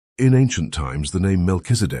In ancient times, the name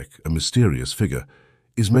Melkisedek, a mysterious figure,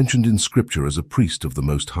 is mentioned in Scripture as a priest of the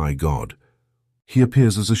Most High God. He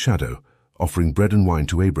appears as a shadow, offering bread and wine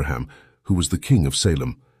to Abraham, who was the king of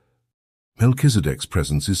Salem. Melkisedek's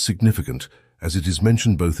presence is significant, as it is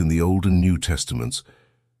mentioned both in the Old and New Testaments.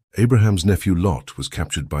 Abraham's nephew Lot was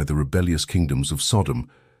captured by the rebellious kingdoms of Sodom,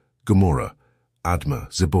 Gomorrah,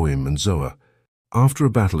 Admah, Zeboim, and Zoar. After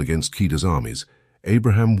a battle against Kedar's armies,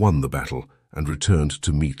 Abraham won the battle and returned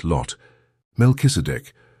to meet Lot.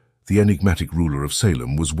 Melkisedek, the enigmatic ruler of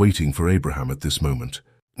Salem, was waiting for Abraham at this moment.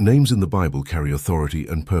 Names in the Bible carry authority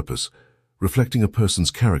and purpose, reflecting a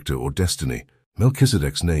person's character or destiny.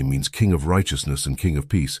 Melkisedek's name means King of Righteousness and King of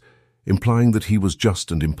Peace, implying that he was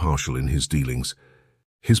just and impartial in his dealings.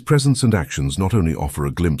 His presence and actions not only offer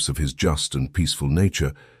a glimpse of his just and peaceful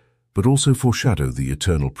nature, but also foreshadow the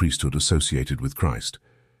eternal priesthood associated with Christ.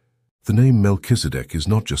 The name Melkisedek is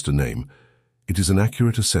not just a name, it is an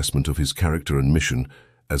accurate assessment of his character and mission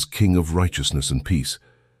as King of Righteousness and Peace.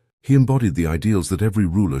 He embodied the ideals that every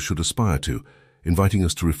ruler should aspire to, inviting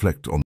us to reflect on